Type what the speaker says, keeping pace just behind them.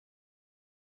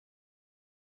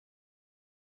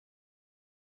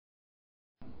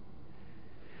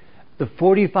The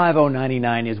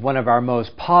 45099 is one of our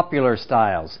most popular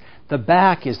styles. The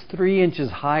back is 3 inches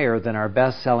higher than our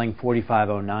best-selling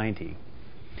 45090.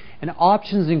 And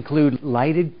options include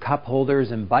lighted cup holders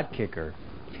and butt kicker.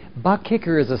 Butt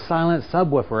kicker is a silent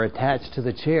subwoofer attached to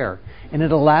the chair, and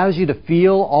it allows you to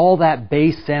feel all that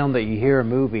bass sound that you hear in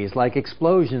movies, like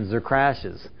explosions or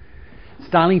crashes.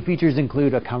 Styling features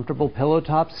include a comfortable pillow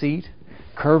top seat,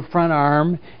 curved front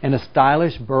arm, and a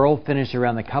stylish burl finish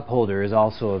around the cup holder is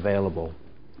also available.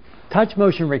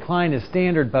 TouchMotion Recline is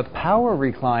standard, but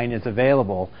PowerRecline is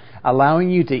available,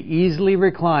 allowing you to easily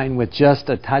recline with just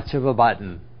a touch of a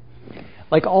button.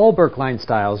 Like all Berkline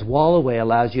styles, Wallaway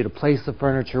allows you to place the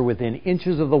furniture within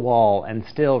inches of the wall and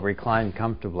still recline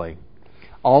comfortably.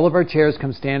 All of our chairs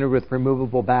come standard with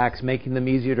removable backs, making them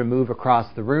easier to move across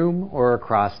the room or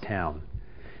across town.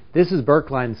 This is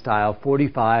Berkline style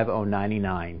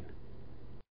 45099.